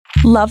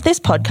Love this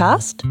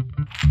podcast?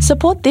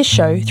 Support this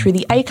show through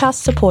the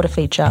Acast supporter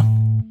feature.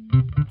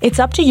 It's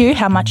up to you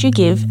how much you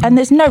give, and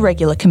there's no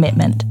regular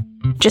commitment.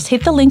 Just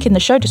hit the link in the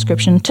show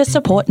description to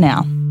support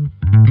now.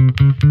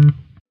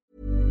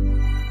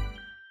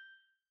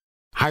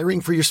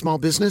 Hiring for your small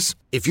business?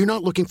 If you're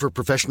not looking for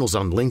professionals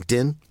on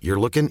LinkedIn, you're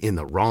looking in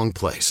the wrong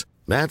place.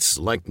 That's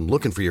like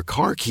looking for your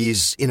car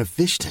keys in a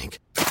fish tank.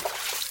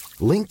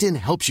 LinkedIn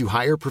helps you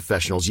hire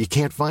professionals you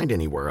can't find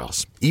anywhere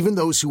else, even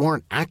those who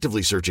aren't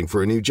actively searching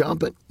for a new job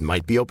but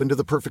might be open to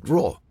the perfect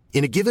role.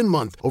 In a given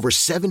month, over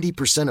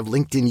 70% of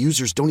LinkedIn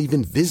users don't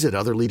even visit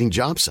other leading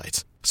job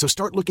sites. So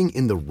start looking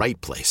in the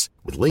right place.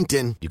 With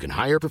LinkedIn, you can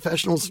hire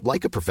professionals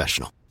like a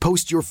professional.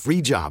 Post your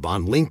free job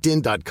on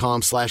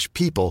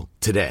linkedin.com/people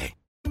today.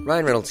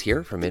 Ryan Reynolds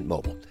here from Mint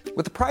Mobile.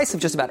 With the price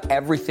of just about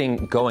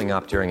everything going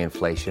up during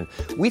inflation,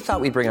 we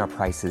thought we'd bring our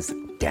prices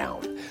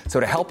down. So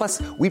to help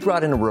us, we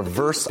brought in a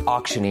reverse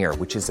auctioneer,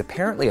 which is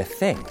apparently a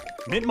thing.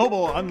 Mint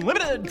Mobile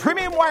Unlimited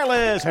Premium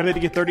Wireless. How to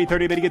get 30,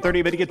 30, bit to get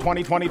 30, bit to get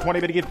 20, 20, 20,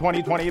 bit to get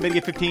 20, 20, bit to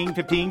get 15,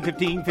 15,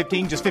 15,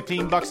 15, just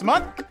 $15 a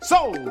month?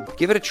 Sold!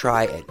 Give it a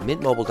try at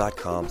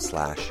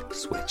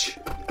mintmobile.com/switch.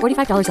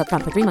 $45 up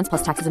front for 3 months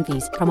plus taxes and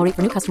fees. Promo rate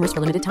for new customers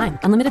for limited time.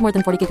 Unlimited more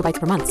than 40 gigabytes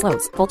per month.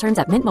 Slows full terms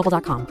at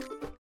mintmobile.com.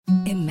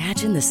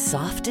 Imagine the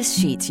softest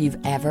sheets you've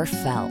ever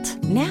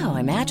felt. Now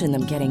imagine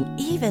them getting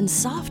even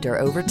softer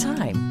over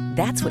time.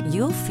 That's what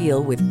you'll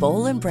feel with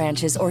Boll &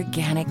 Branch's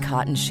organic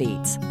cotton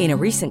sheets. In a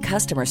recent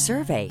customer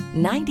survey,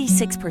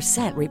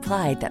 96%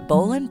 replied that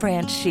Boll &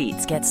 Branch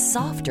sheets get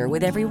softer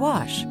with every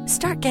wash.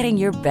 Start getting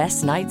your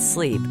best night's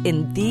sleep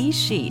in these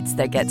sheets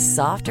that get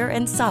softer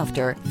and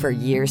softer for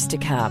years to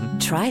come.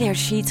 Try their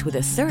sheets with a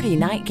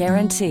 30-night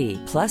guarantee.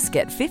 Plus,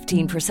 get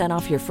 15%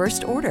 off your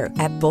first order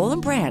at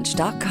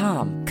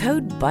bollandbranch.com.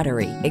 Code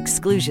BUTTERY.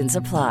 Exclusions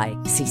apply.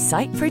 See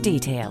site for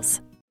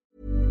details.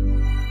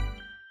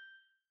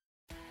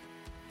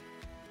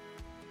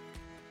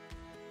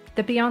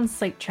 The Beyond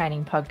Sleep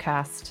Training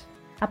Podcast,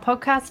 a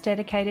podcast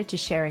dedicated to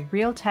sharing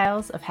real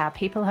tales of how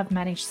people have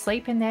managed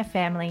sleep in their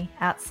family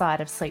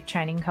outside of sleep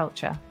training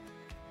culture.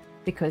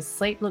 Because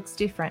sleep looks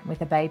different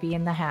with a baby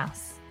in the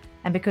house.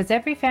 And because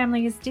every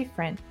family is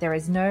different, there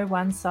is no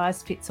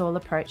one-size-fits-all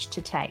approach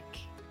to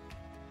take.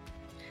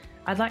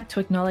 I'd like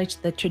to acknowledge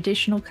the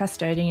traditional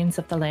custodians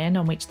of the land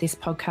on which this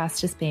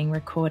podcast is being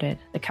recorded,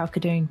 the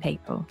Kalkadoon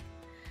people.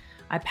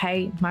 I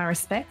pay my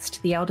respects to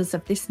the elders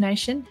of this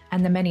nation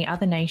and the many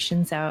other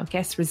nations our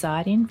guests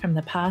reside in from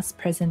the past,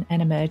 present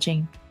and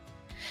emerging.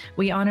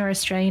 We honour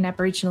Australian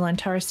Aboriginal and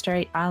Torres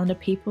Strait Islander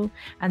people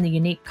and the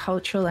unique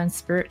cultural and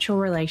spiritual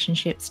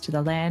relationships to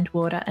the land,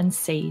 water and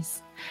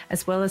seas,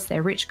 as well as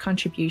their rich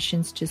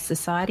contributions to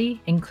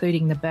society,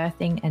 including the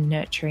birthing and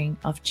nurturing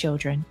of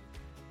children.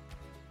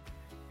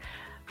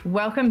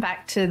 Welcome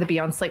back to the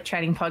Beyond Sleep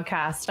Training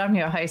Podcast. I'm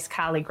your host,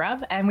 Carly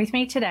Grubb, and with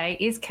me today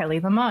is Kellie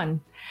Lamond.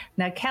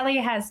 Now, Kellie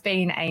has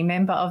been a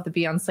member of the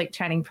Beyond Sleep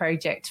Training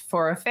Project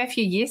for a fair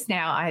few years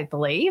now, I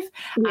believe.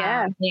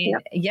 Yeah.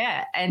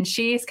 And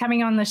she is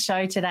coming on the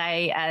show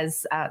today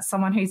as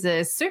someone who's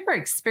a super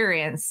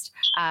experienced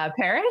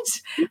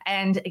parent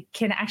and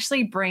can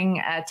actually bring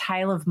a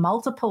tale of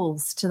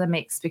multiples to the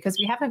mix, because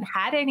we haven't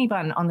had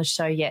anyone on the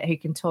show yet who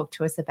can talk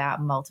to us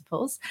about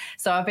multiples.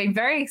 So I've been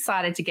very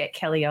excited to get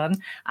Kellie on.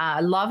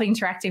 I love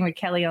interacting with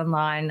Kellie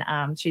online.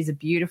 She's a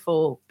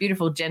beautiful,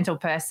 beautiful, gentle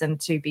person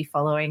to be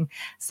following.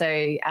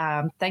 So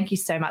thank you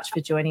so much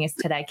for joining us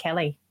today,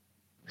 Kellie.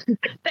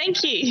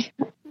 Thank you.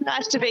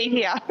 Nice to be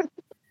here.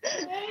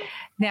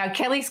 Now,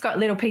 Kellie's got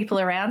little people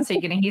around, so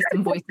you're going to hear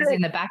some voices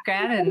in the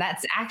background, and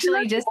that's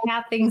actually just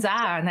how things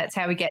are, and that's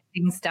how we get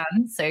things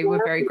done. So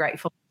we're very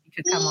grateful you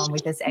could come on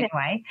with us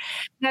anyway.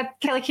 Now,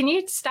 Kellie, can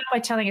you start by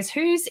telling us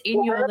who's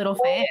in your little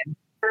fam?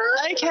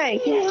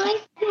 Okay.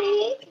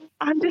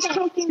 I'm just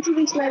talking to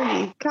this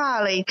lady,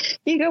 Carly.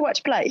 You go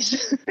watch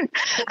plays.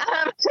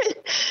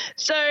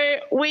 So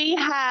we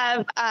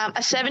have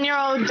a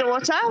 7-year-old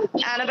daughter,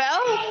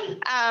 Annabelle,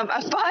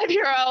 a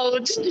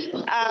 5-year-old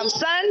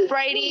son,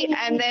 Brady,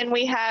 and then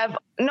we have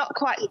not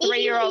quite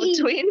 3-year-old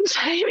twins,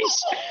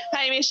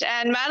 Hamish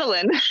and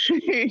Madeline,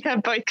 who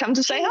have both come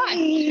to say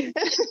hi.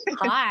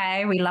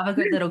 Hi, we love a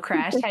good little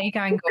crash. How you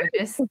going,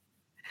 gorgeous?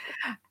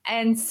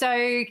 And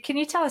so can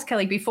you tell us,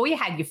 Kellie, before you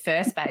had your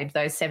first babe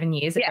those 7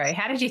 years ago,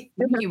 how did you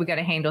think you were going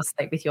to handle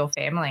sleep with your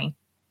family?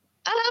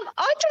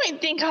 I don't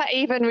think I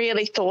even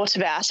really thought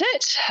about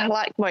it,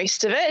 like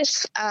most of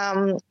us.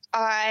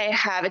 I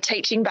have a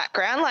teaching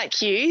background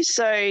like you.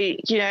 So,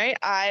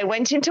 I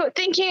went into it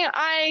thinking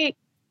I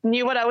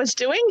knew what I was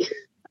doing.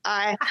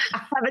 I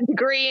have a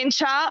degree in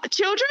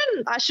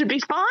children. I should be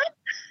fine.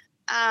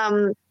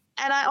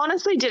 And I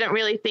honestly didn't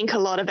really think a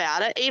lot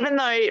about it, even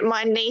though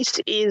my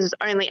niece is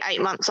only 8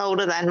 months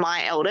older than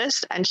my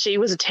eldest and she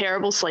was a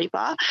terrible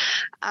sleeper.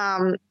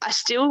 I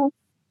still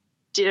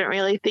didn't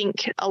really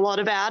think a lot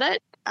about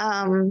it.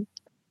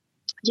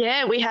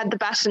 We had the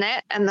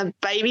bassinet and the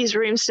baby's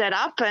room set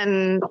up,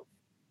 and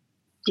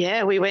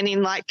we went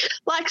in like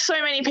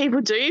so many people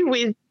do,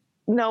 with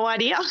no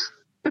idea.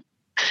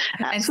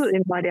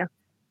 Absolutely no idea.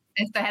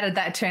 So how did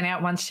that turn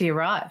out once she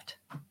arrived?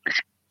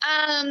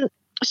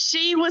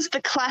 She was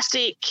the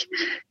classic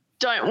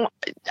don't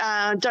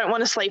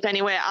want to sleep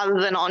anywhere other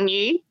than on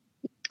you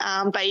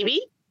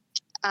baby.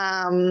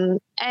 And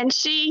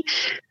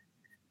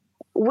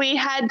we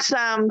had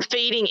some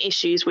feeding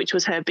issues, which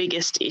was her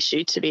biggest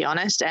issue, to be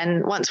honest.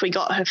 And once we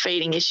got her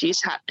feeding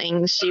issues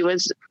happening, she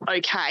was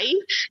okay.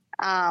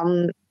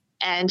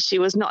 And she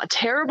was not a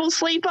terrible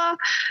sleeper,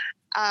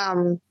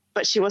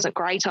 but she wasn't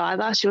great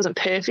either. She wasn't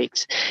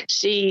perfect.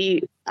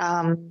 She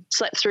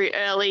slept through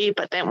early,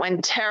 but then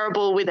went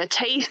terrible with her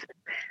teeth.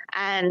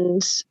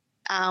 And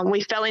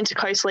we fell into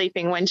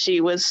co-sleeping when she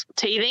was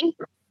teething,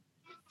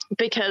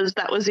 because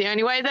that was the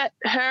only way that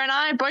her and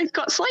I both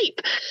got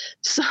sleep.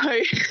 So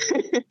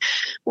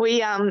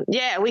we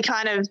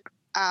kind of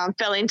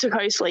fell into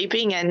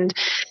co-sleeping, and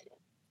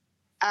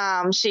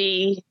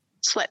she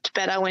slept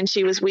better when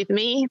she was with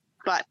me.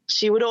 But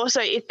she would also,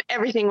 if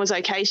everything was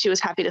okay, she was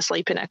happy to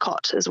sleep in her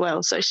cot as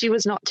well. So she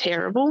was not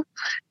terrible.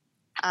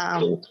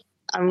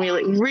 I'm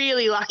really,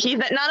 really lucky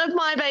that none of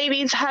my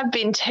babies have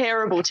been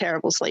terrible,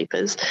 terrible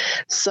sleepers.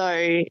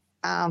 So,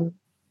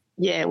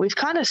 we've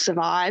kind of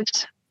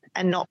survived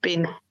and not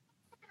been.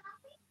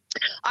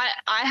 I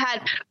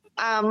had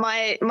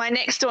my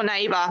next door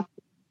neighbour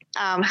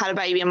had a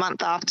baby a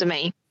month after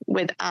me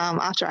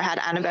after I had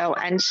Annabelle,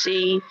 and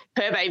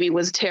her baby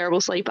was a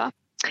terrible sleeper.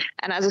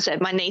 And as I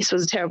said, my niece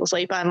was a terrible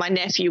sleeper and my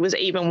nephew was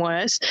even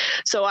worse.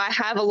 So I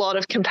have a lot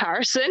of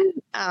comparison.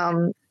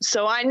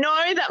 So I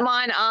know that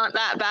mine aren't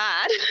that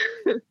bad.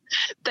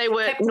 They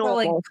were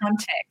normal.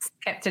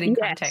 Kept it in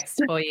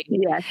context for you.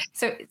 Yes.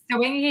 So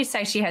when you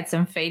say she had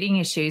some feeding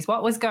issues,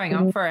 what was going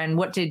on for her, and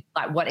what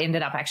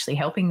ended up actually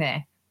helping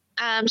there?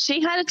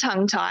 She had a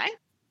tongue tie.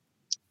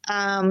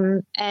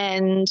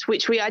 And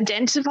which we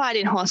identified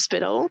in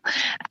hospital.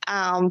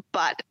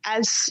 But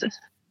as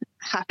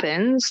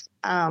happens,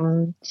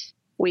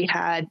 we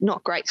had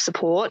not great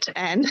support,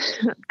 and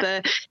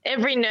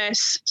every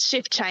nurse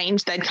shift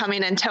change, they'd come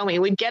in and tell me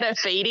we'd get her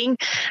feeding,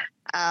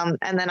 and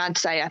then I'd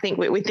say, I think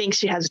we think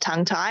she has a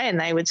tongue tie, and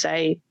they would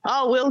say,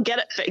 oh, we'll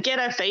get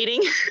her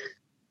feeding,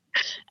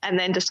 and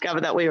then discover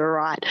that we were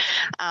right.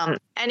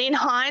 And in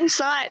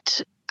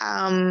hindsight,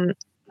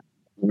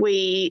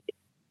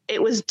 it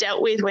was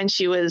dealt with when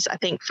she was, I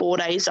think, 4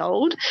 days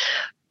old,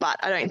 but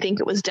I don't think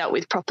it was dealt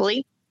with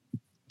properly.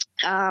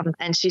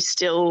 And she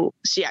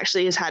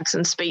actually has had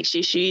some speech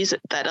issues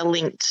that are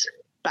linked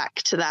back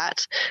to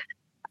that.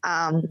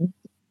 And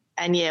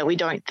we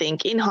don't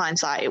think in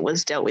hindsight it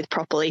was dealt with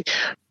properly.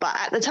 But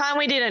at the time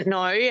we didn't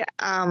know,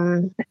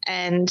 and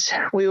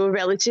we were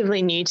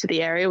relatively new to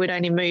the area. We'd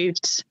only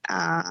moved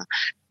a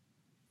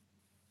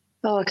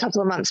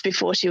couple of months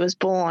before she was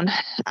born,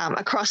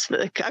 across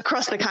the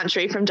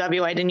country from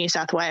WA to New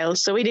South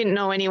Wales. So we didn't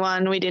know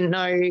anyone. We didn't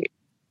know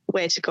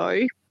where to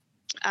go.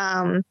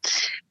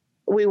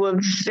 We were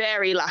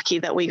very lucky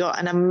that we got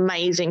an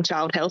amazing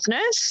child health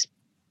nurse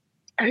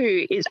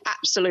who is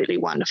absolutely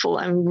wonderful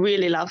and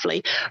really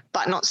lovely,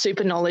 but not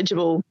super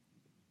knowledgeable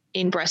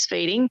in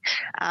breastfeeding.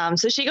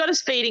 So she got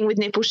us feeding with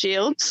nipple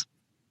shields.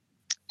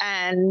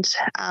 And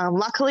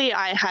luckily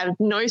I had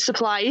no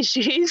supply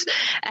issues.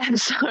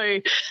 And so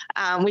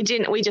I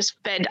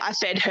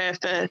fed her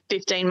for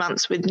 15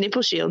 months with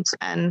nipple shields,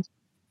 and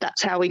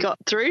that's how we got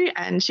through,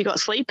 and she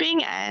got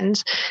sleeping,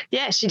 and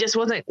she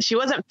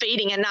wasn't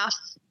feeding enough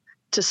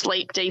to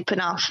sleep deep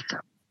enough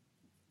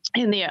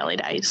in the early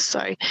days.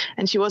 So,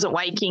 and she wasn't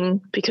waking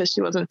because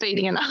she wasn't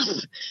feeding enough.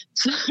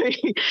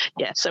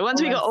 So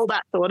once we got all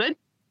that sorted.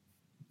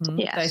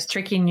 Those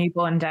tricky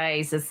newborn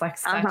days, it's like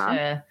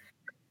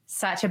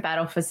such a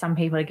battle for some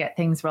people to get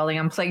things rolling.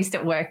 I'm pleased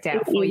it worked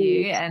out for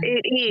you. And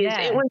it is.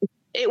 Yeah.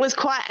 It was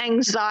quite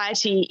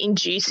anxiety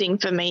inducing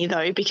for me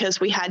though, because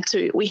we had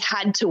to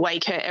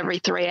wake her every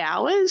 3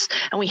 hours,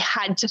 and we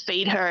had to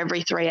feed her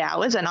every 3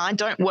 hours. And I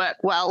don't work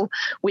well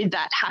with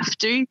that have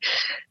to,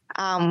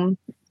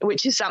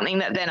 which is something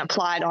that then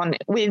applied on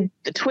with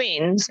the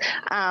twins.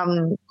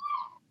 So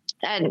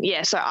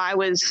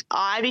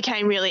I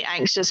became really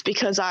anxious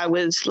because I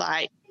was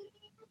like,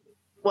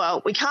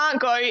 well, we can't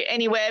go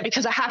anywhere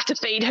because I have to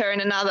feed her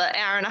in another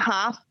hour and a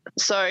half.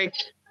 So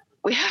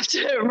we have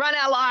to run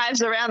our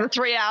lives around the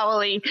 3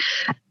 hourly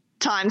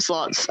time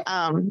slots.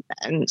 And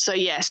so,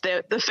 yes,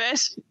 the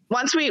first,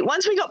 once we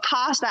got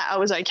past that, I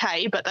was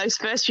okay. But those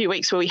first few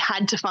weeks where we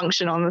had to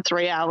function on the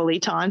 3 hourly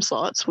time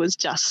slots was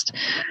just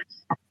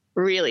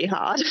really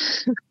hard.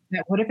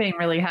 It would have been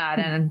really hard.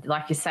 And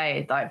like you say,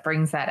 it like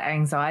brings that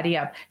anxiety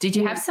up. Did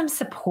you have some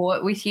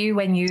support with you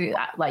when you,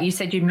 like you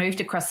said, you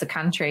moved across the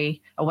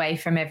country away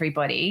from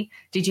everybody?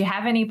 Did you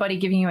have anybody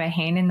giving you a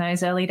hand in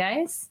those early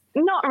days?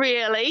 Not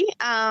really.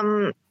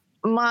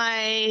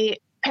 My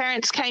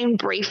parents came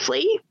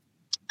briefly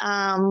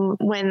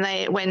when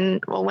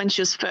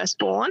she was first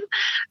born,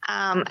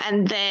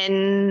 and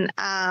then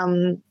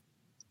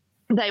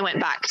they went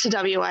back to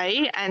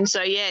WA. And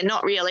so,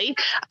 not really.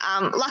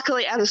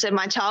 Luckily, as I said,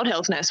 my child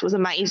health nurse was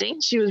amazing.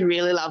 She was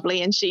really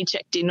lovely, and she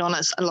checked in on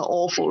us an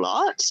awful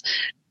lot.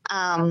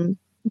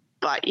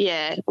 But,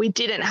 yeah, we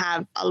didn't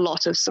have a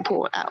lot of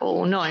support at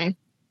all, no.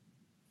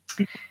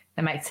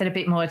 That makes it a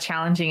bit more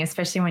challenging,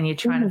 especially when you're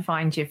trying to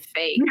find your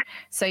feet.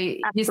 So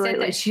you said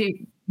that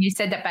you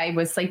said that babe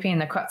was sleeping in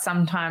the cot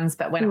sometimes,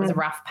 but when it was a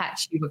rough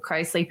patch, you were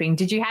co-sleeping.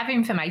 Did you have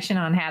information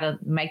on how to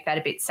make that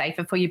a bit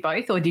safer for you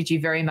both, or did you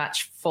very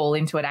much fall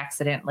into it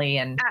accidentally?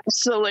 And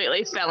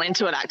absolutely fell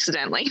into it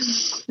accidentally.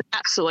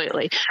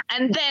 Absolutely.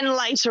 And then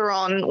later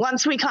on,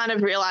 once we kind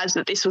of realised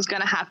that this was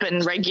going to happen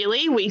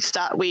regularly, we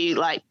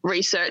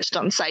researched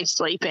on safe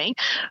sleeping.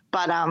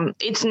 But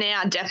it's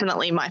now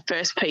definitely my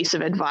first piece of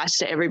advice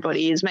to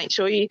everybody is make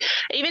sure you,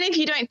 even if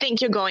you don't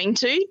think you're going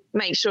to,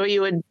 make sure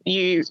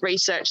you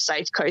research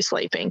safe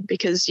co-sleeping,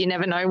 because you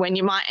never know when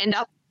you might end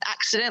up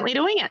accidentally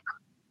doing it.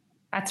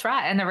 That's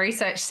right. And the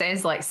research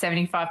says like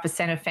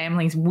 75% of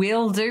families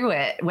will do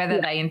it,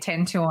 whether they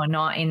intend to or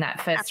not, in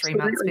that first 3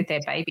 months with their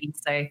baby.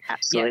 So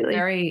yeah,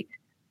 very,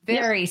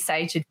 very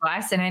sage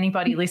advice. And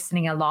anybody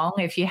listening along,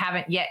 if you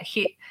haven't yet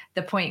hit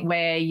the point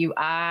where you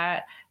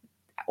are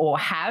or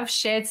have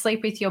shared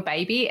sleep with your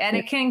baby, and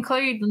it can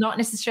include not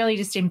necessarily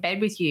just in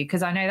bed with you,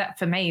 because I know that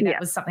for me,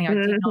 that was something I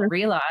did not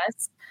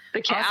realise.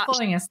 The couch. I was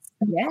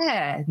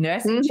calling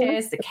nursing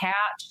chairs, the couch.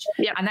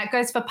 Yep. And that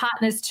goes for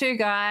partners too,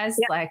 guys.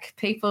 Yep. Like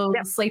people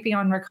sleeping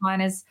on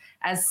recliners,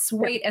 as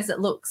sweet as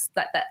it looks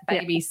that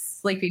baby's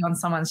sleeping on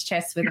someone's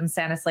chest with them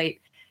sound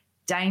asleep,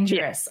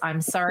 dangerous, I'm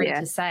sorry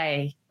to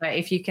say. But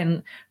if you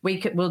can,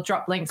 we'll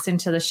drop links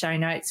into the show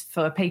notes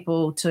for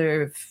people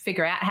to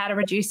figure out how to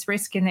reduce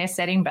risk in their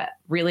setting, but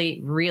really,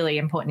 really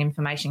important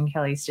information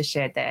Kellie's just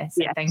shared there.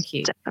 So thank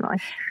you. Definitely.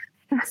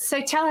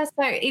 So tell us,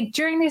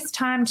 during this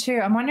time too,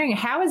 I'm wondering,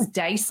 how is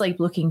day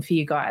sleep looking for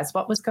you guys?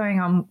 What was going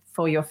on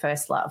for your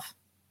first love?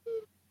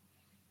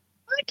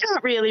 I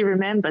can't really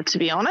remember, to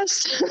be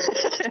honest.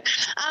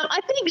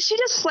 I think she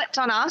just slept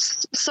on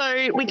us,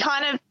 so we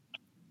kind of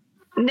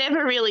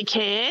never really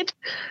cared.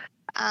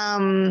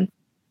 I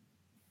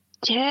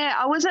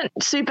wasn't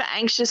super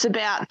anxious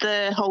about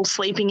the whole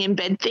sleeping in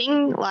bed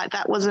thing. Like,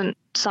 that wasn't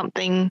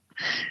something,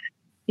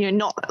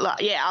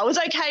 I was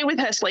okay with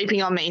her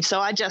sleeping on me,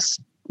 so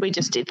we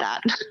just did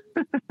that.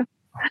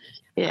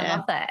 I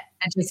love that.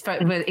 And just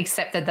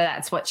accepted that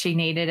that's what she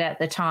needed at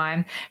the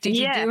time. Did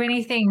you do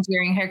anything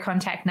during her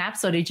contact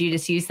naps, or did you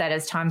just use that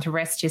as time to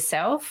rest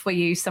yourself? Were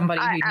you somebody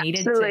who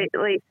needed to?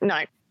 Absolutely,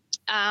 no.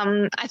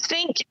 I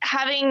think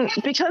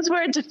because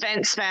we're a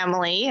defence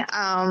family,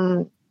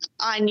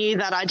 I knew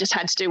that I just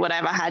had to do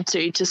whatever I had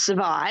to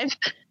survive.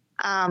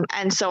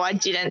 And so I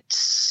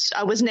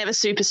was never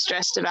super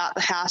stressed about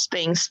the house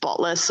being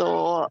spotless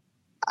or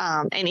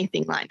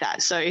anything like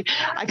that. So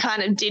I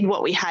kind of did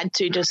what we had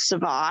to just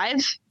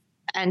survive,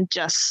 and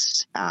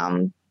just,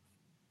 I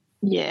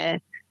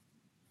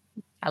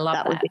love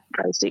that. Was it,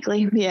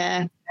 basically,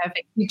 yeah.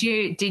 Perfect.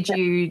 Did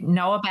you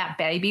know about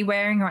baby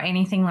wearing or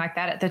anything like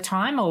that at the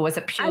time, or was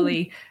it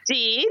purely?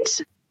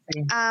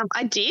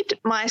 I did.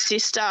 My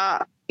sister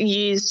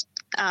used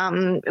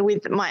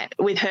with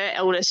her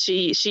eldest.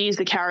 She used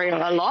the carrier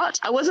a lot.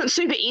 I wasn't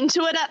super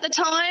into it at the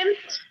time.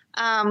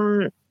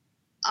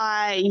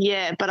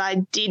 But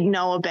I did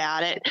know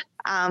about it.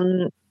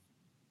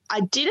 I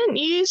didn't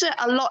use it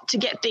a lot to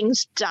get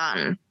things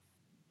done,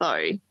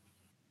 though.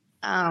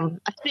 I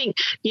think,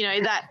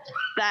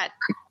 that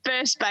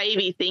first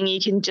baby thing,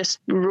 you can just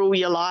rule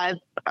your life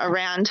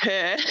around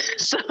her.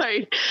 So,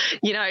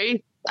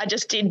 I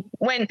just did,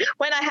 when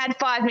I had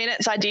 5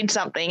 minutes, I did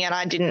something, and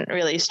I didn't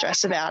really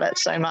stress about it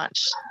so much.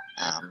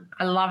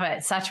 I love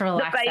it. Such a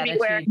relaxed attitude. The baby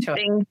wearing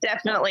thing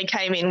definitely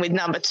came in with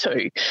number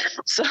 2.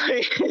 So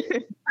we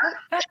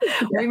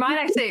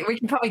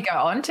can probably go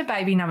on to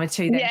baby number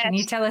 2 then. Yes. Can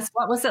you tell us,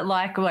 what was it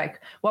like?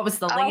 What was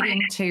the lead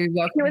into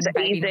welcoming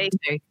baby number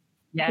 2?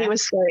 Yeah. He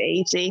was so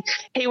easy.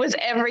 He was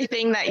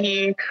everything that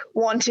you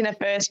want in a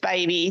first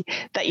baby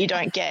that you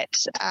don't get.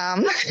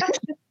 Or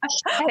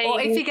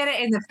if you get it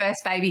in the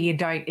first baby, you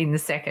don't in the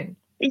second.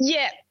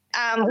 Yeah.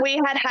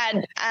 We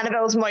had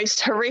Annabelle's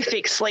most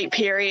horrific sleep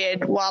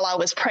period while I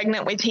was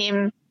pregnant with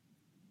him,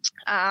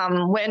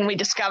 when we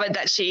discovered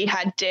that she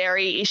had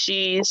dairy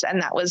issues,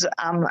 and that was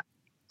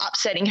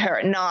upsetting her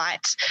at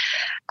night.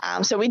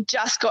 So we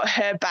just got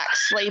her back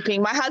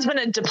sleeping. My husband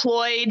had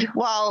deployed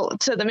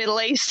to the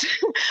Middle East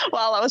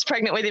while I was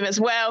pregnant with him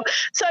as well.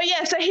 So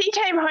he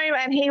came home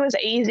and he was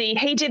easy.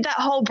 He did that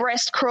whole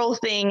breast crawl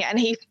thing, and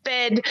he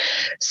fed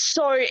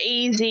so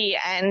easy.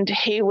 And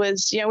he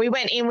was, we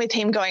went in with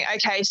him going,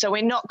 okay, so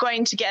we're not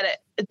going to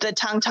get the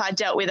tongue tie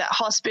dealt with at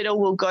hospital.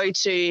 We'll go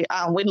to,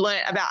 we'd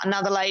learnt about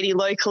another lady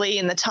locally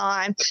in the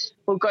time.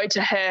 We'll go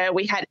to her.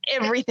 We had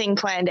everything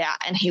planned out,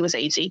 and he was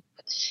easy.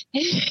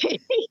 He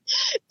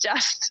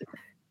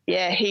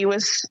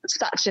was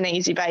such an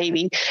easy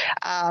baby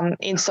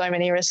in so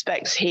many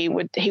respects. He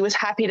was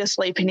happy to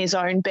sleep in his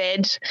own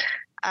bed.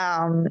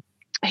 The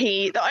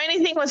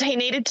only thing was he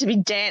needed to be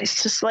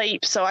danced to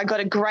sleep, so I got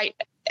a great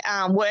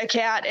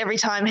workout every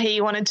time he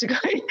needed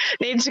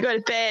to go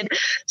to bed.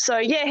 So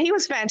he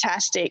was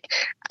fantastic.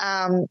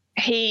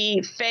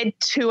 He fed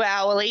 2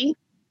 hourly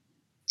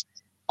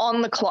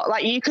on the clock.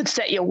 Like, you could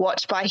set your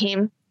watch by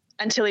him.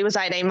 until he was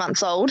 18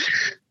 months old.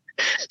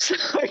 So,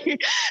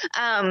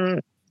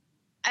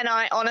 and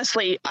I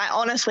honestly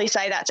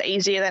say that's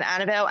easier than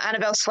Annabelle.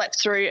 Annabelle slept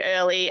through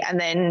early and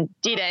then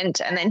didn't,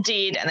 and then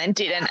did, and then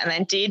didn't, and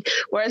then did.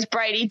 Whereas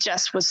Brady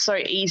just was so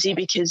easy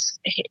because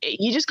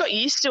you just got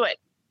used to it,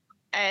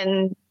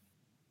 and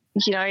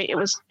it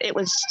was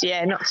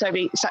not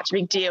such a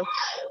big deal.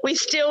 We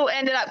still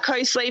ended up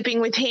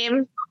co-sleeping with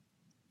him.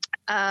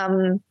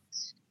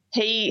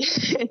 He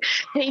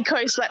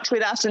co-slept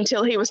with us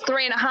until he was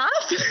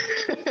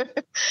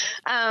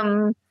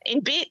 3.5. In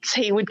bits,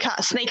 he would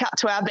sneak up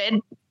to our bed,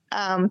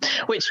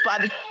 which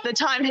by the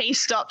time he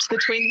stopped, the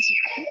twins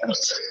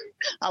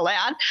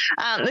allowed.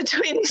 The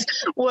twins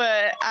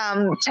were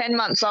 10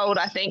 months old,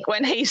 I think,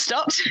 when he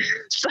stopped.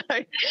 So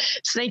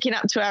sneaking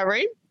up to our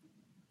room.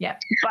 Yeah.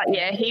 But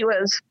yeah, he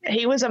was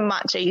a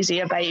much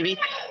easier baby.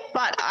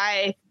 But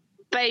I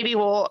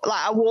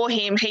wore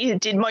him. He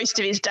did most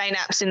of his day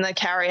naps in the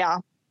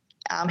carrier.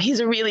 He's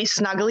a really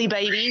snuggly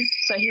baby,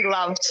 so he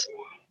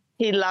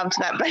loved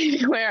that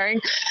baby wearing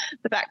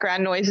the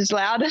background noise is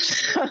loud.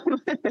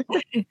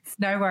 It's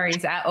no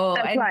worries at all.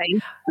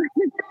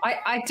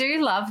 I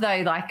do love,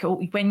 though, like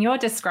when you're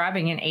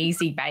describing an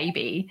easy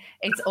baby,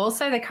 it's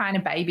also the kind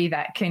of baby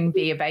that can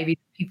be a baby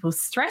that people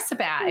stress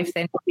about if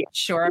they're not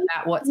sure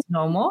about what's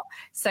normal.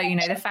 So,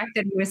 the fact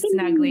that he was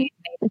snuggly,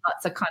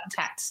 lots of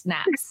contact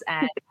naps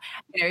and,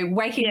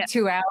 waking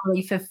too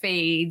early for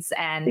feeds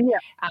and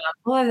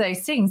all of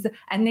those things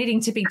and needing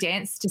to be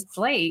danced to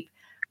sleep.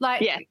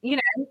 Like,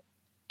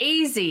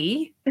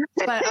 easy,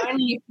 but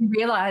only you can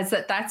realise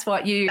that that's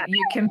what you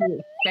can be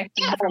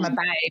expecting from a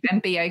babe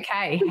and be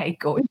okay. Hey,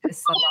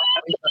 gorgeous. I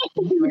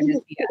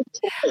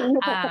love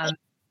that.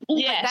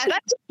 Yes,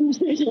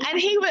 and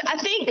he was. I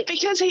think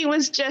because he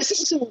was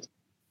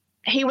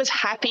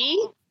happy,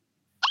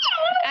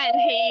 and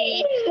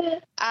he.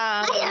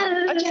 I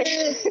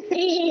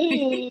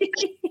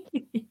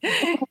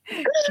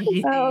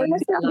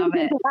love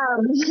it.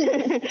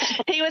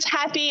 He was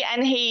happy,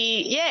 and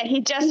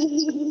he just.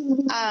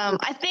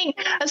 I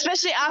think,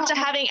 especially after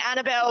having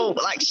Annabelle,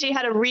 like she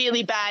had a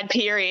really bad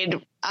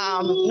period.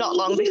 Not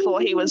long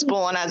before he was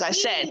born, as I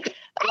said,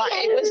 like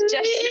it was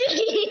just.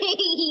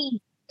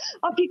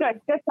 Off you go.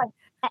 Go play.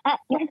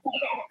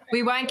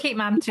 We won't keep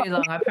Mum too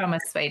long, I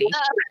promise, sweetie.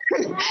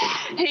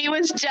 He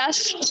was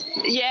just,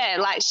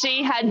 like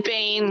she'd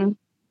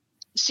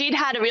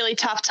had a really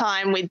tough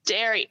time with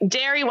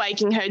dairy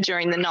waking her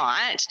during the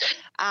night,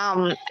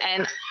 and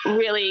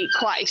really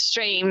quite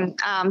extreme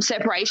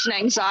separation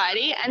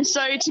anxiety. And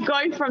so to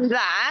go from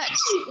that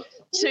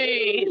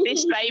to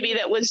this baby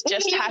that was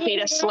just happy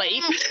to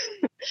sleep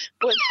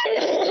was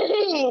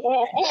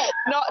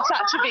not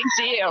such a big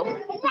deal.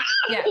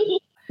 Yeah.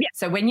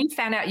 So when you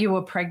found out you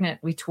were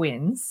pregnant with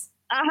twins,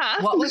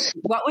 what was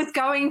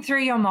going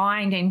through your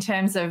mind in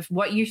terms of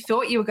what you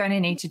thought you were going to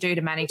need to do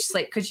to manage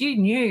sleep? Because you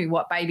knew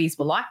what babies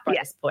were like by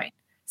this point.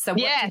 So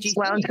what did you do?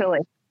 Well and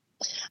truly.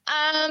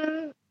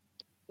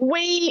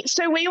 We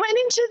went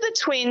into the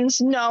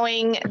twins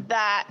knowing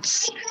that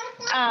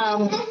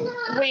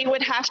we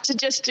would have to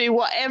just do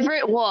whatever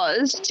it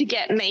was to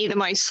get me the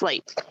most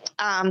sleep.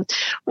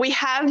 We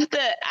have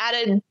the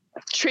added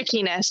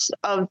trickiness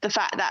of the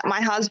fact that my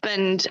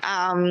husband,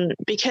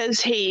 because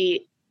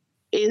he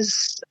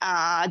is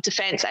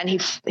defense and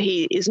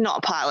he is not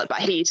a pilot, but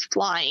he's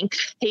flying,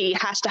 he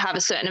has to have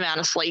a certain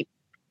amount of sleep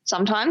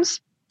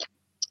sometimes.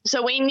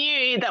 So we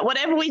knew that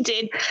whatever we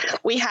did,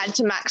 we had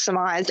to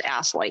maximize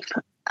our sleep.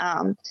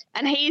 And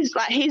he's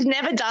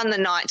never done the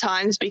night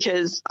times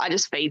because I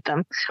just feed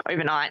them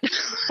overnight.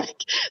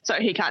 So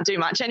he can't do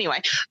much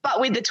anyway.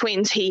 But with the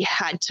twins, he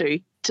had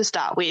to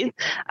start with,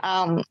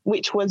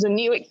 which was a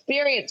new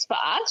experience for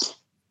us.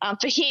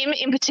 For him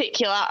in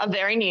particular, a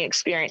very new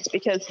experience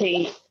because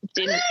he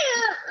didn't.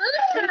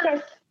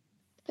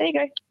 There you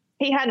go.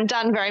 He hadn't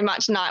done very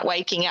much night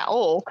waking at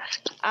all.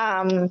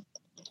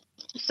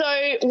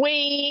 So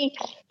we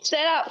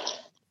set up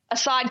a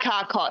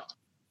sidecar cot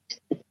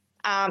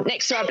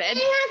next to our bed.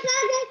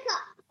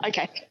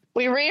 Okay.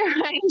 We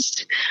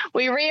rearranged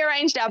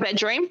our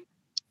bedroom,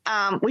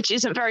 which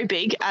isn't very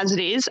big as it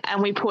is, and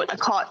we put a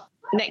cot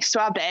next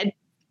to our bed,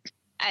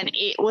 and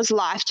it was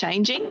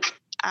life-changing,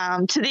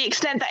 to the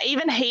extent that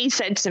even he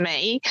said to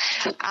me,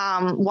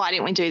 why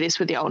didn't we do this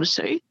with the older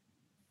two?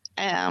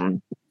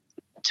 To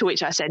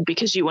which I said,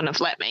 because you wouldn't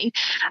have let me.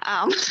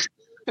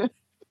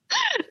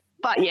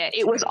 But, yeah,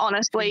 it was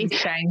honestly... It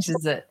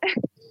changes it.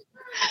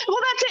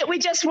 Well, that's it. We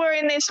just were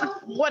in this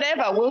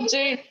whatever. We'll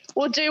do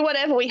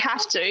whatever we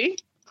have to.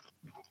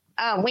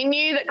 We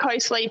knew that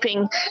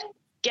co-sleeping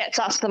gets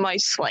us the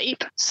most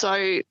sleep,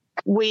 so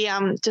we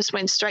just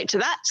went straight to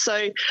that.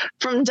 So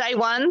from day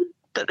one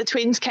that the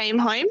twins came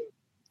home,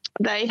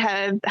 they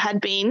had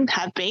been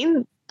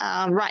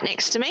right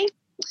next to me,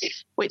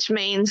 which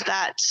means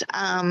that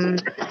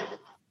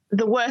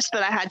the worst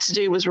that I had to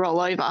do was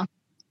roll over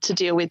to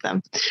deal with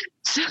them.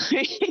 So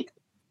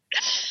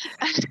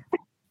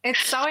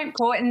it's so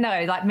important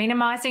though, like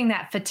minimizing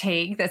that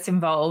fatigue that's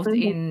involved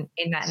in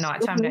that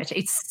nighttime nurture.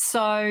 It's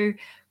so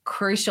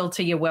crucial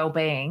to your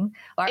well-being.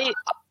 Like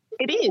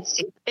It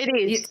is. It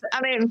is.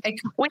 I mean,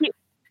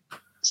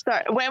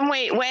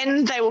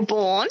 when they were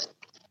born,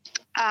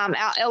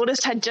 our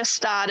eldest had just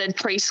started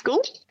preschool.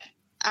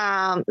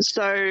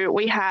 So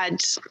we had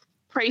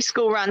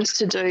preschool runs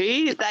to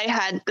do.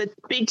 The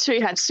big two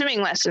had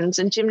swimming lessons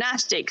and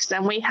gymnastics,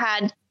 and we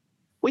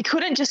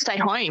couldn't just stay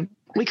home.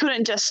 We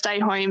couldn't just stay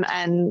home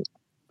and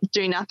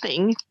do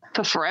nothing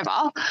for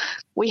forever.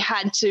 We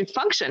had to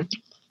function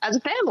as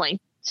a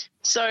family.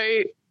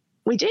 So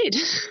we did.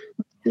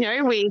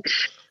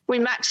 We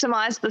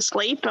maximized the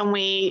sleep, and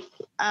we,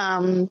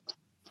 I'd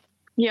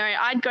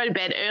go to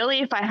bed early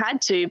if I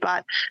had to,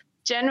 but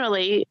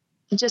generally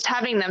just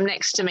having them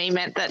next to me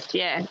meant that,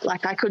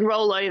 I could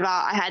roll over.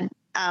 I had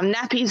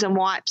nappies and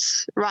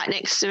wipes right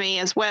next to me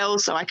as well,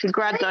 so I could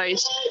grab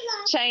those,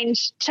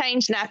 change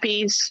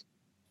nappies,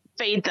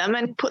 feed them,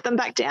 and put them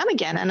back down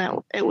again.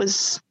 And it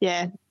was,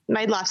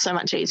 made life so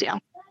much easier.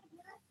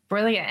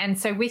 Brilliant. And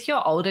so with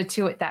your older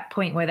two at that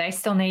point, were they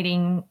still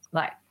needing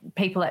like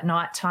people at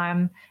night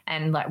time,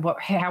 and like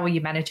how were you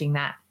managing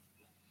that?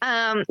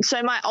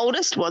 So my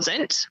oldest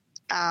wasn't.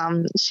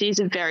 She's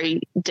a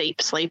very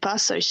deep sleeper,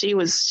 so she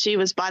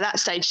was by that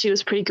stage she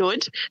was pretty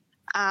good.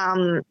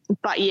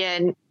 But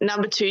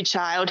number two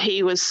child,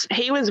 he was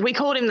we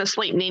called him the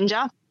sleep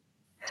ninja.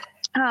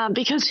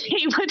 Because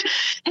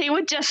he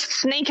would just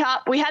sneak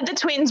up. We had the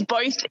twins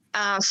both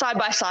side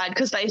by side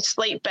because they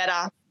sleep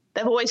better.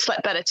 They've always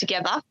slept better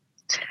together.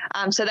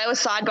 So they were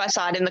side by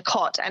side in the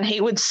cot, and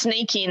he would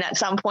sneak in at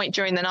some point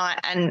during the night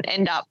and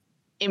end up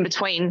in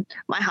between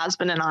my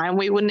husband and I, and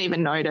we wouldn't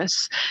even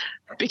notice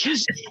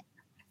because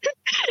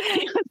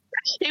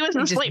he was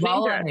the sleep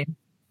ninja.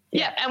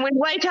 Yeah, and we'd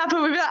wake up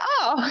and we'd be like,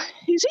 oh,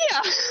 he's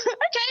here.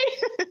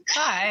 Okay.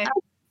 Hi.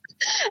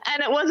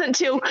 And it wasn't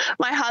until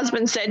my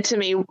husband said to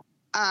me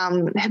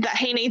that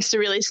he needs to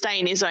really stay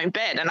in his own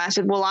bed. And I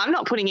said, well, I'm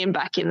not putting him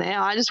back in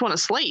there. I just want to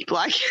sleep.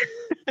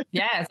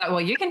 Yeah, it's like,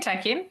 well, you can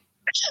take him.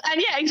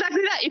 And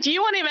exactly that. If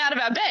you want him out of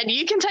our bed,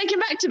 you can take him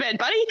back to bed,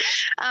 buddy.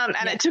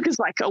 It took us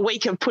like a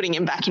week of putting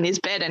him back in his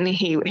bed, and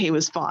he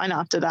was fine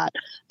after that.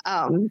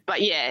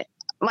 But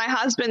my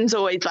husband's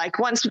always like,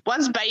 once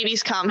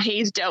babies come,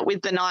 he's dealt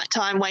with the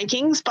nighttime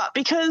wakings. But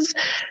because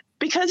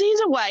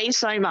he's away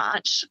so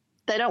much,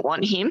 they don't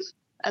want him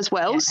as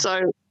well. Yeah.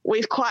 So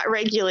we've quite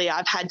regularly,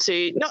 I've had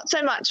to, not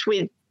so much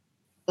with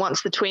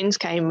once the twins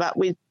came, but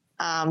with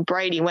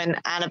Brady when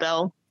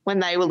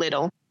they were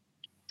little.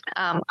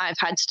 I've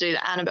had to do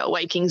the Annabelle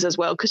wakings as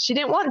well because she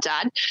didn't want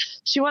Dad.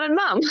 She wanted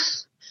Mum.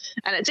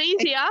 And it's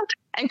easier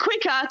and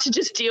quicker to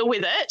just deal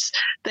with it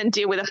than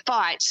deal with a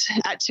fight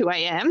at 2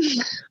 a.m.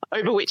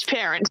 over which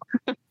parent.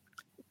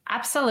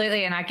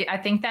 Absolutely. And I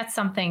think that's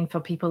something for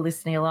people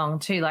listening along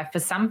too. Like for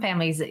some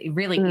families, it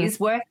really is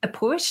worth the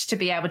push to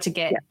be able to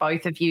get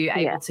both of you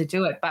able to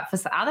do it. But for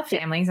other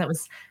families, it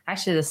was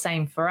actually the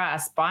same for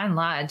us. By and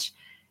large,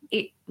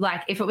 if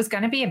it was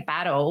going to be a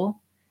battle,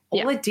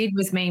 all it did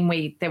was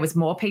mean there was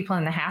more people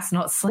in the house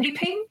not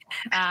sleeping.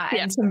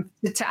 And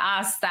to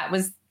us, that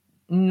was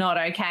not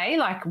okay.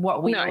 Like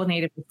what we all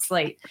needed was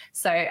sleep.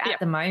 So at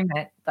the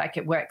moment, like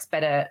it works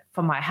better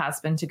for my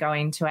husband to go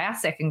into our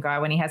second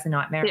go when he has a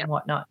nightmare and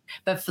whatnot.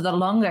 But for the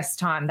longest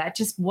time, that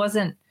just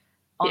wasn't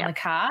on the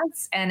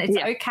cards. And it's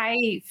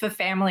okay for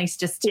families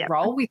just to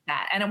roll with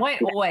that. And it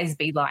won't always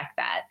be like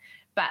that.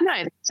 But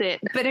no, that's it.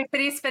 But if it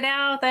is for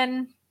now,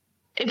 then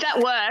if that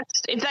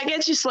works, if that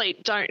gets you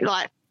sleep, don't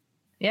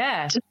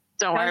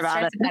don't worry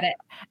about it.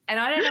 And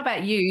I don't know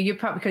about you. You're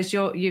probably because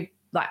you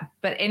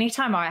but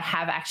anytime I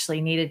have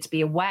actually needed to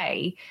be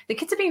away, the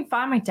kids have been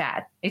fine with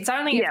Dad. It's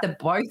only if the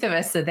both of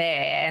us are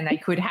there and they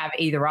could have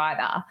either.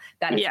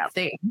 That is the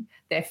thing.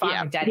 They're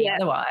fine with Daddy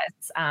otherwise.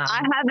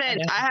 I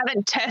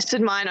haven't tested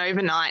mine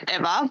overnight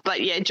ever, but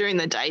during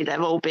the day they've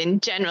all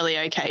been generally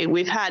okay.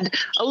 We've had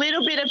a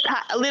little bit of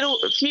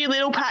a few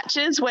little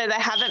patches where they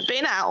haven't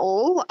been at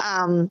all.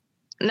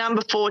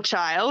 Number 4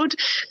 child,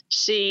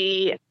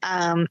 she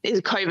is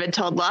a COVID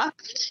toddler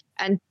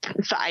and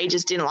for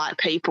ages didn't like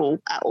people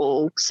at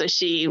all. So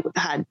she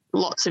had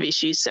lots of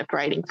issues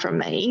separating from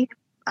me.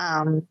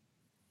 And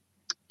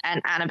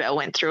Annabelle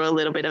went through a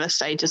little bit of a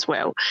stage as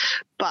well.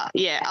 But,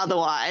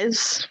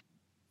 otherwise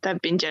they've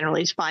been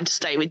generally fine to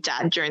stay with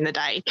Dad during the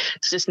day.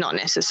 It's just not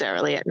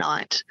necessarily at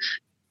night.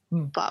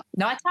 But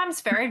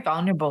nighttime's very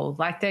vulnerable.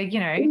 Like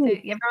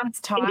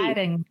everyone's tired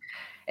and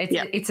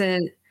it's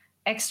a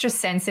extra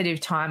sensitive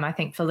time, I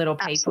think, for little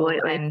people.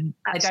 And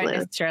they don't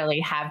necessarily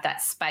have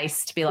that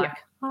space to be like,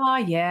 oh,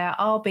 yeah,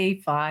 I'll be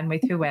fine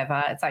with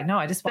whoever. It's like, no,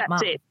 I just want Mum.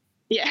 That's it.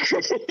 Yeah,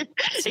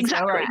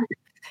 exactly.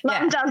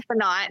 Mum does the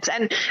nights.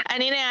 And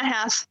in our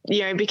house,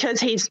 because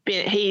he's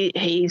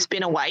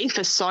been away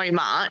for so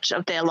much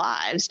of their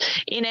lives,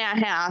 in our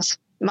house,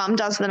 Mum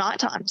does the night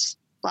times.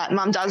 Like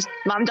Mum does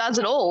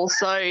it all.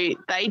 So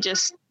they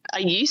just are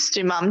used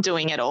to Mum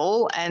doing it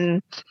all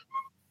and,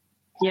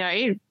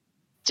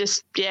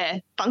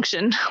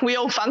 function. We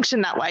all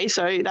function that way,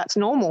 so that's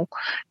normal.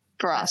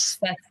 for us.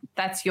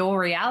 That's your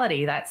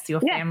reality. That's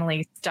your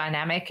family's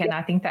dynamic. And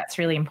I think that's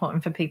really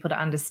important for people to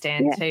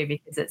understand too,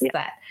 because it's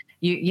that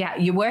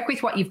you work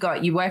with what you've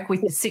got. You work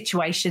with the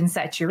situations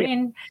that you're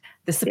in,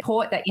 the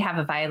support that you have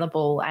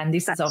available. And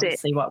this is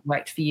obviously what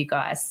worked for you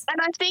guys. And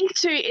I think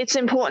too, it's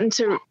important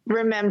to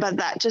remember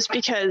that just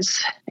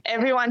because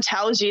everyone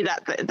tells you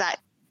that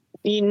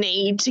you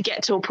need to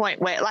get to a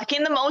point where, like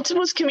in the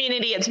multiples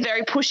community, it's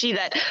very pushy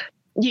that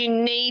you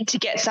need to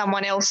get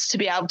someone else to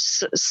be able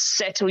to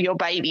settle your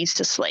babies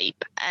to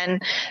sleep.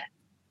 And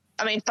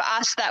I mean, for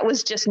us, that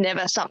was just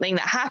never something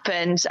that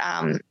happened.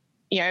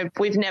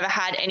 We've never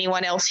had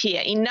anyone else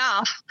here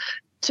enough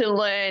to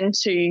learn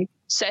to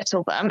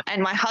settle them.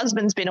 And my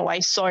husband's been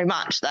away so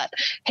much that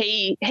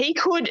he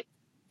could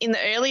in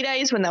the early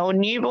days when they were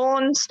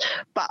newborns,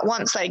 but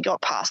once they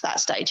got past that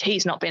stage,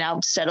 he's not been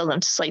able to settle them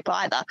to sleep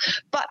either.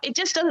 But it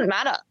just doesn't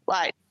matter.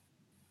 Like,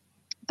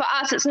 for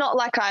us, it's not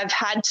like I've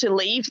had to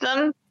leave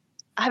them.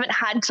 I haven't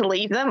had to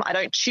leave them. I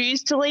don't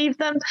choose to leave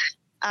them.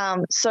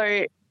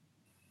 So,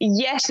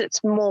 yes,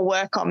 it's more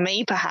work on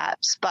me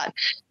perhaps, but,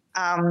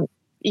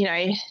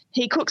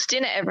 he cooks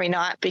dinner every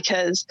night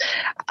because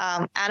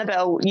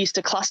Annabelle used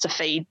to cluster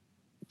feed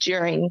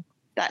during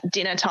that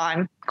dinner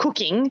time,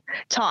 cooking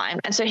time.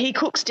 And so he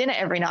cooks dinner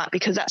every night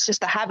because that's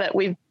just the habit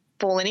we've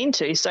fallen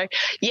into. So,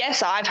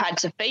 yes, I've had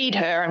to feed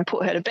her and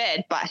put her to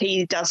bed, but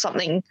he does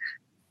something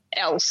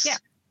else. Yeah.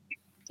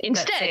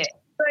 Instead.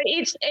 So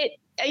it's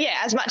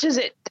as much as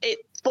it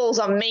falls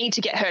on me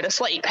to get her to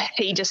sleep,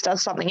 he just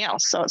does something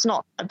else. So it's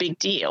not a big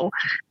deal.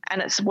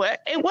 And it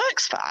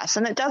works for us,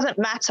 and it doesn't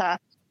matter.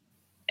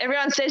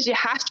 Everyone says you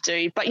have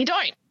to, but you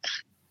don't.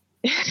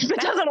 If it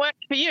doesn't work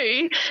for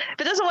you, if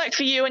it doesn't work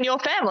for you and your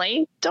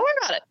family, don't worry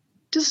about it.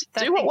 Just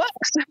do what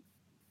works.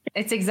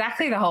 It's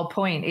exactly the whole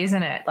point,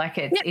 isn't it? Like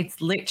it's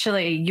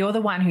literally, you're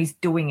the one who's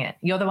doing it.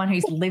 You're the one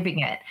who's living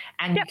it.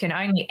 And you can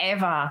only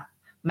ever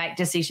make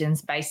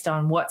decisions based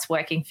on what's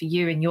working for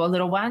you and your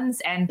little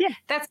ones. And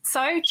that's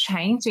so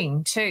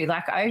changing too.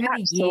 Like over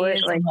the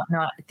years and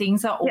whatnot,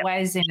 things are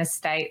always in a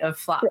state of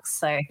flux.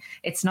 So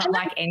it's not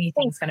like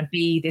anything's going to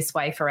be this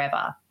way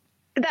forever.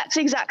 That's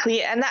exactly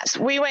it. And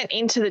we went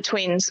into the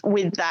twins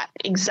with that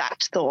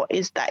exact thought,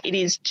 is that it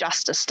is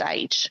just a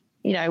stage.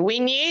 We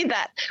knew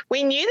that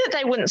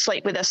they wouldn't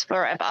sleep with us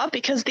forever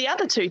because the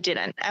other two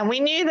didn't. And we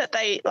knew that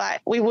I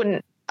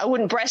wouldn't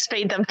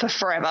breastfeed them for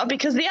forever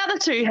because the other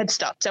two had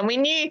stopped. And we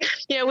knew,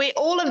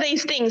 all of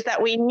these things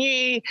that we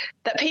knew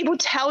that people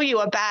tell you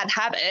are bad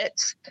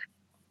habits,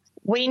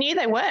 we knew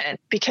they weren't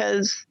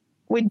because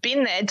we'd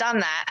been there,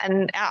 done that,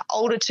 and our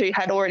older two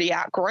had already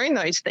outgrown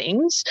those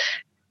things.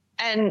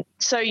 And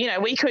so, we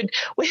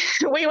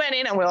went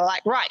in and we were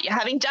like, right, you're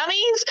having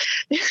dummies,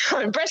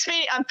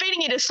 breastfeeding, I'm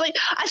feeding you to sleep.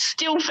 I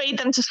still feed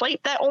them to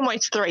sleep. They're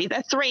almost 3.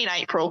 They're 3 in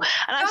April.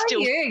 And I'm still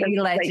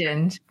you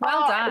legend.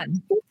 Well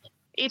done.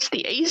 It's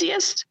the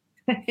easiest.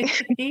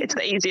 It's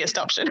the easiest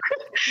option.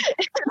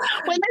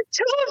 When there's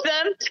 2 of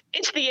them,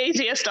 it's the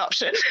easiest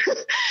option.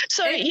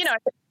 So,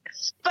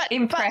 but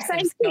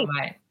impressive skill,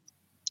 mate.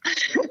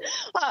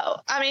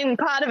 Well, I mean,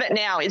 part of it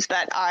now is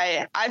that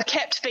I've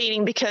kept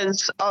feeding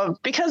because of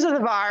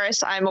the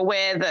virus. I'm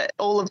aware that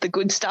all of the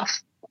good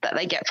stuff that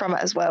they get from it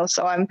as well.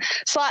 So I'm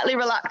slightly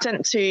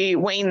reluctant to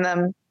wean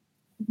them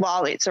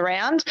while it's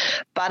around,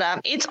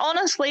 but it's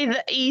honestly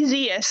the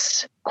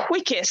easiest,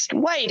 quickest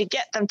way to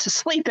get them to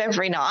sleep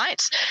every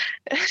night.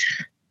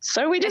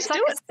 So we just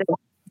do it.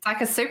 It's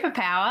like a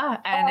superpower,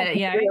 and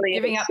really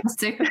giving up the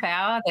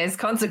superpower, there's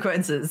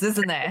consequences,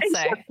 isn't there?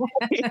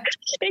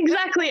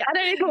 Exactly. I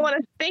don't even want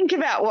to think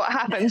about what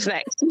happens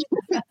next.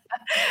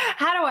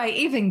 How do I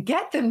even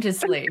get them to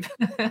sleep?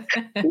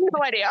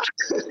 No idea.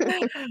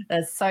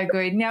 That's so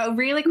good. Now,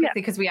 really quickly,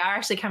 because we are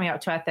actually coming up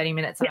to our 30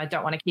 minutes and I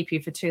don't want to keep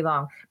you for too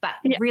long, but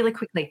really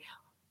quickly,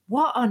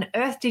 what on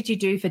earth did you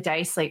do for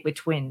day sleep with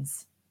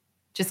twins?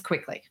 Just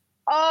quickly.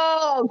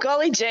 Oh,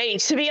 golly gee.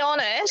 To be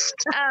honest,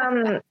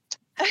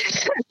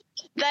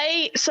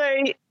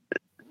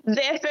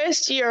 their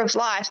first year of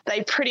life,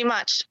 they pretty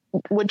much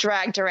were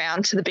dragged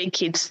around to the big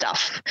kids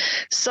stuff.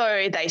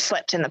 So they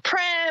slept in the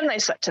pram, they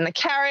slept in the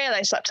carrier,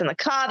 they slept in the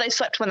car, they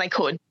slept when they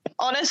could.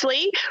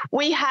 Honestly,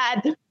 we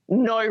had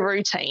no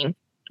routine.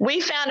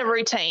 We found a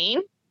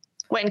routine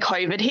when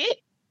COVID hit,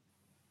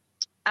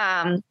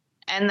 and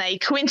they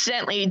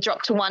coincidentally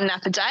dropped to 1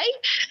 nap a day,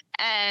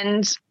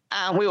 and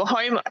we were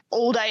home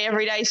all day,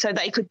 every day, so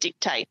they could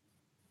dictate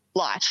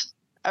life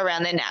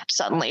around their nap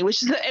suddenly, it was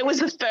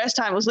the first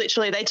time. It was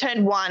literally, they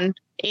turned 1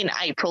 in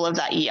April of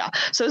that year.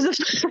 So it was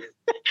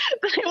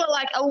they were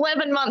like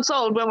 11 months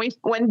old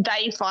when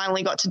they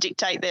finally got to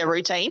dictate their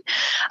routine.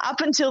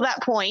 Up until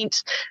that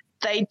point,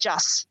 they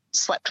just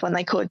slept when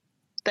they could.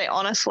 They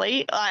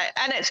honestly,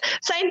 and it's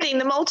same thing.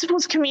 The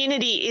multiples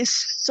community is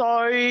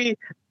so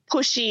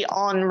pushy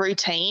on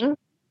routine.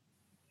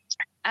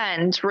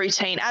 And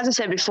routine, as I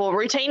said before,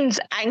 routine's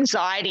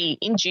anxiety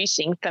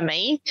inducing for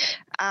me,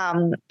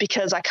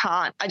 because I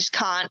just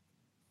can't.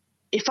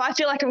 If I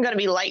feel like I'm going to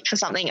be late for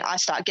something, I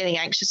start getting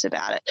anxious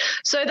about it.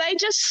 So they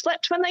just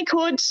slept when they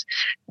could.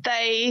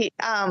 They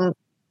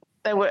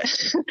they were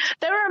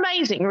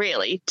amazing,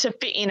 really, to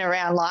fit in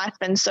around life.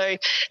 And so,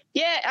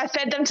 yeah, I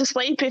fed them to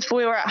sleep if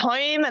we were at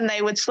home, and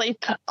they would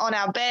sleep on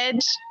our bed,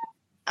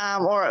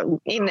 or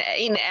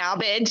in our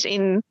bed,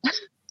 in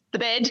the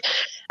bed.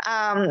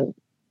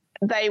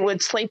 They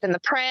would sleep in the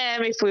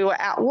pram if we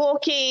were out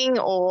walking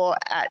or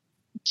at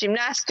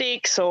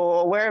gymnastics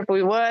or wherever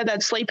we were.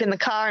 They'd sleep in the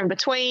car in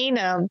between.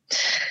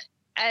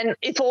 And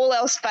if all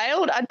else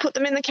failed, I'd put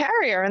them in the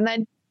carrier and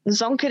they'd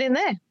zonk it in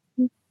there.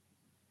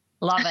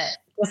 Love it.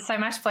 There's so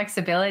much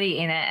flexibility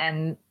in it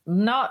and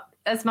not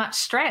as much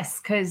stress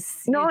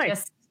because you're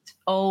just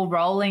all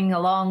rolling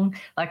along.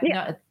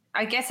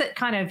 I guess it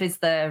kind of is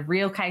the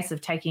real case of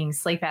taking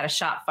sleep out of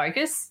sharp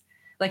focus.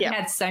 Like you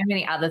had so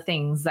many other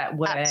things that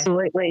were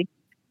absolutely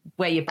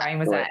where your brain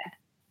was at.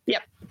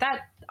 Yep.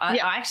 I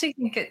actually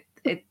think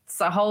it's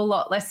a whole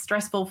lot less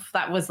stressful.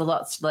 That was a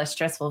lot less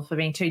stressful for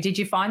me too. Did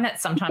you find that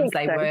sometimes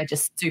they were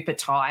just super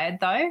tired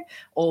though,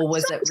 or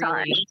was it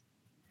really?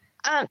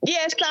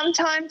 Yeah,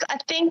 sometimes. I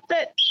think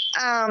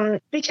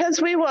that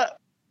because we were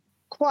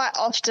quite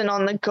often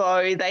on the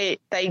go, they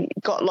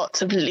got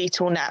lots of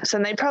little naps,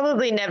 and they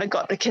probably never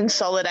got the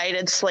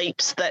consolidated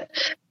sleeps that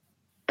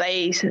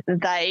they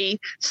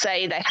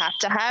say they have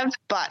to have,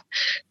 but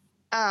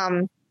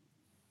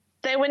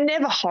they were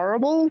never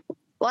horrible.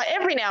 Like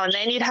every now and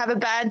then you'd have a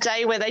bad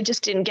day where they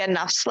just didn't get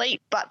enough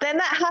sleep, but then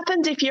that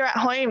happens if you're at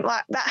home.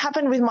 Like that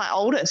happened with my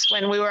oldest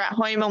when we were at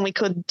home and we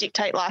could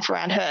dictate life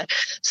around her.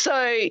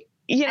 So,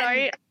 you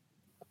know,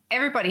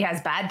 everybody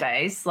has bad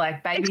days,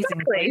 like babies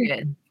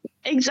included.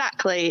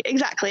 Exactly.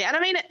 And I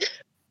mean,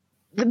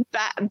 the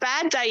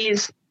bad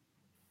days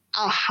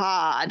are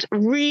hard,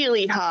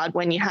 really hard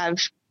when you have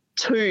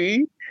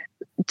two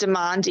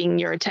demanding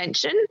your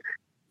attention.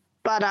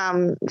 But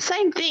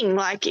same thing,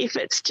 like if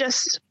it's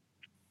just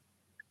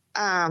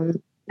I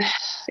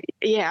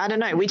don't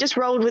know, we just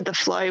rolled with the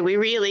flow. We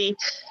knew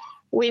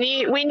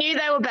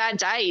they were bad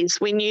days.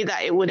 We knew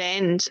that it would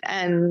end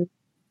and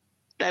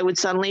they would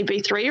suddenly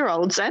be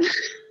 3-year-olds and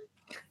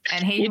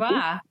here you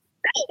are.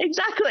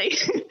 Exactly.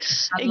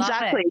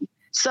 Exactly.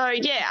 So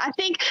yeah, I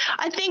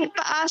think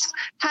for us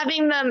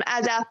having them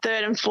as our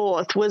third and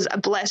fourth was a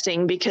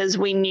blessing because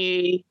we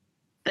knew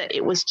that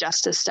it was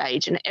just a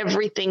stage and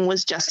everything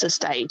was just a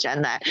stage,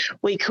 and that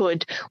we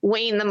could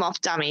wean them off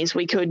dummies.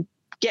 We could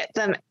get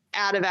them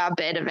out of our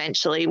bed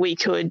eventually. We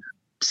could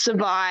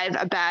survive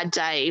a bad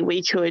day.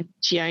 We could,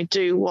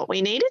 do what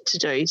we needed to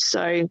do.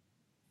 So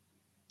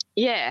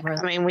yeah, right.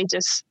 I mean, we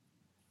just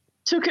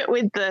took it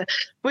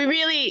we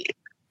really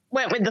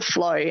went with the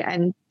flow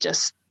and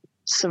just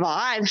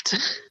survived.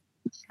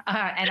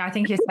 And I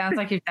think it sounds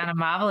like you've done a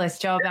marvelous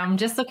job. I'm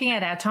just looking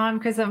at our time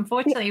because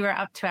unfortunately we're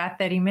up to our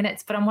 30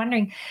 minutes, but I'm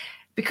wondering,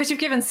 because you've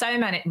given so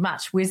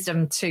much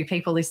wisdom to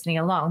people listening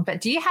along, but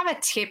do you have a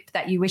tip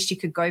that you wish you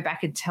could go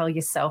back and tell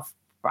yourself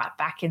right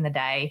back in the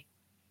day?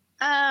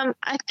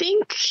 I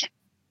think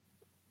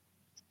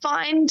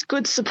find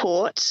good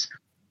support,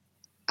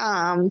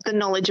 the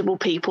knowledgeable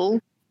people,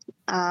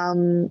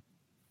 and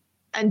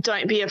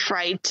don't be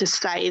afraid to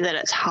say that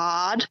it's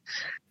hard.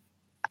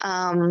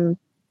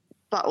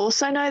 But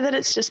also know that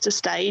it's just a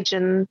stage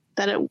and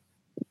that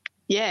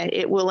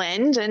it will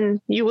end and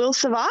you will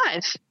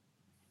survive,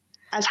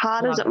 as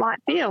hard as it might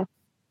feel.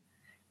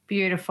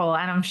 Beautiful.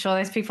 And I'm sure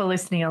there's people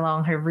listening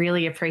along who are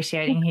really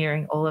appreciating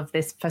hearing all of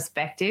this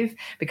perspective,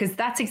 because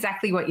that's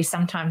exactly what you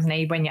sometimes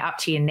need when you're up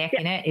to your neck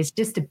in it, is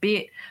just a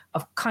bit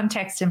of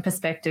context and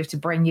perspective to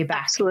bring you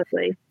back.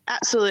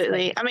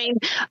 Absolutely. I mean,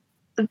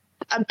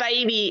 a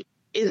baby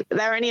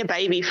they're only a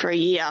baby for a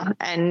year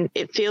and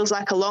it feels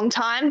like a long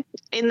time.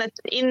 In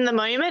the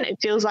moment it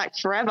feels like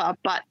forever,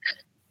 but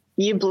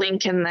you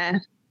blink and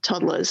they're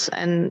toddlers,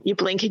 and you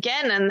blink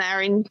again and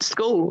they're in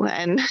school.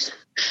 And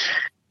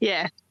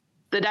yeah,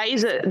 the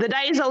days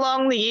are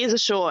long, the years are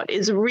short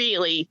is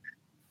really,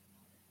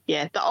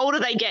 the older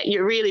they get,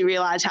 you really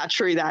realize how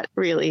true that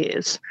really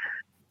is.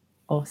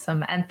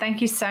 Awesome. And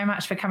thank you so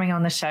much for coming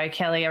on the show,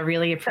 Kellie. I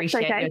really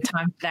appreciate your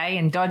time today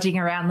and dodging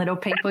around little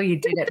people. You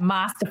did it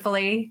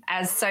masterfully,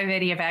 as so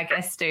many of our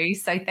guests do.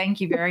 So thank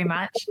you very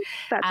much.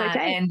 That's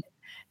okay. And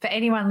for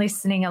anyone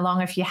listening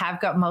along, if you have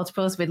got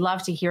multiples, we'd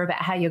love to hear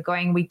about how you're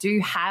going. We do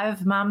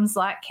have mums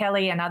like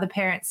Kellie and other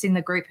parents in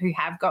the group who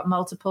have got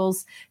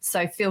multiples.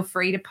 So feel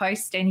free to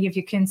post any of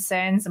your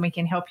concerns and we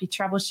can help you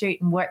troubleshoot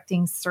and work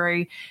things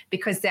through,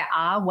 because there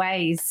are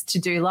ways to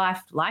do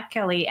life like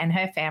Kellie and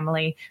her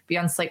family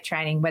beyond sleep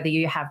training, whether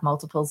you have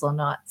multiples or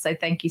not. So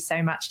thank you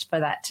so much for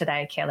that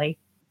today, Kellie.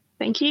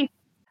 Thank you.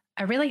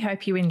 I really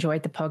hope you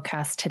enjoyed the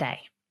podcast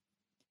today.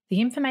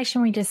 The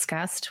information we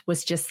discussed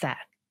was just that.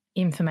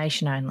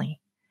 Information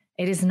only.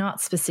 It is not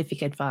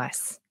specific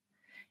advice.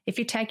 If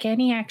you take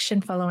any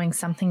action following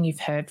something you've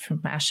heard from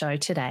our show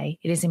today,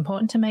 it is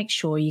important to make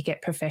sure you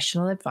get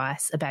professional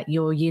advice about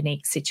your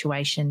unique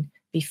situation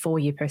before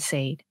you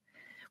proceed,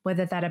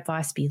 whether that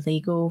advice be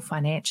legal,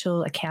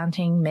 financial,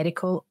 accounting,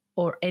 medical,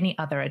 or any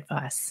other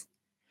advice.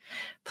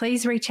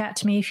 Please reach out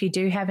to me if you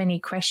do have any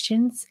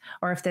questions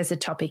or if there's a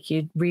topic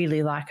you'd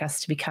really like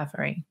us to be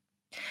covering.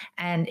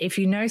 And if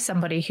you know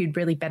somebody who'd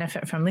really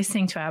benefit from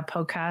listening to our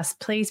podcast,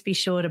 please be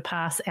sure to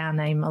pass our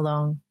name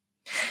along.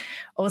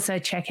 Also,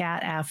 check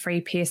out our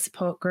free peer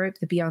support group,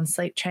 the Beyond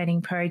Sleep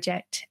Training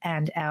Project,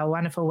 and our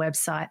wonderful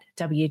website,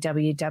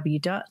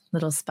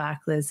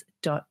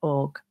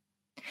 www.littlesparklers.org.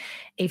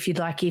 If you'd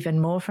like even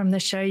more from the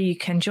show, you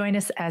can join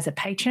us as a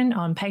patron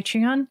on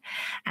Patreon,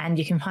 and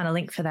you can find a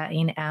link for that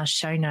in our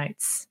show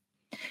notes.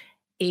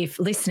 If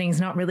listening's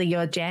not really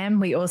your jam,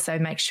 we also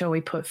make sure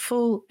we put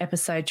full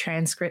episode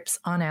transcripts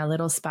on our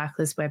Little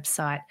Sparklers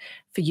website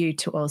for you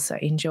to also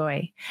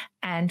enjoy,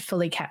 and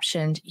fully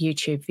captioned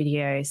YouTube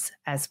videos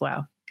as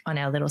well on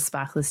our Little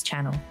Sparklers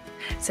channel.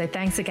 So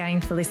thanks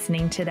again for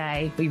listening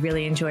today. We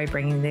really enjoy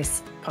bringing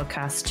this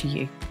podcast to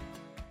you.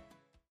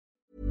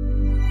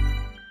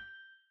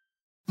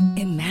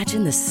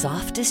 Imagine the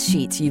softest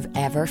sheets you've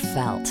ever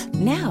felt.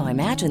 Now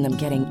imagine them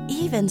getting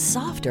even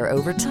softer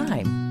over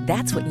time.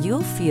 That's what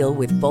you'll feel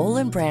with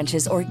Boll &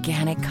 Branch's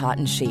organic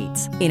cotton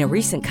sheets. In a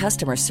recent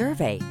customer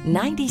survey,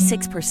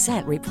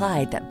 96%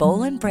 replied that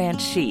Boll & Branch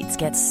sheets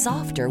get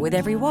softer with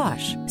every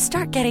wash.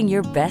 Start getting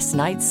your best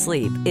night's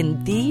sleep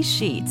in these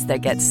sheets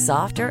that get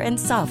softer and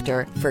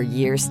softer for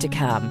years to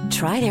come.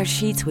 Try their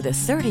sheets with a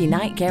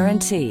 30-night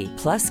guarantee.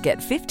 Plus, get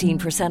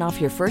 15%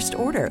 off your first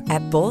order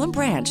at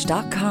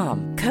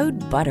bollandbranch.com. Code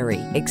BUTTERY.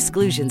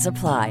 Exclusions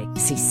apply.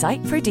 See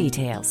site for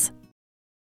details.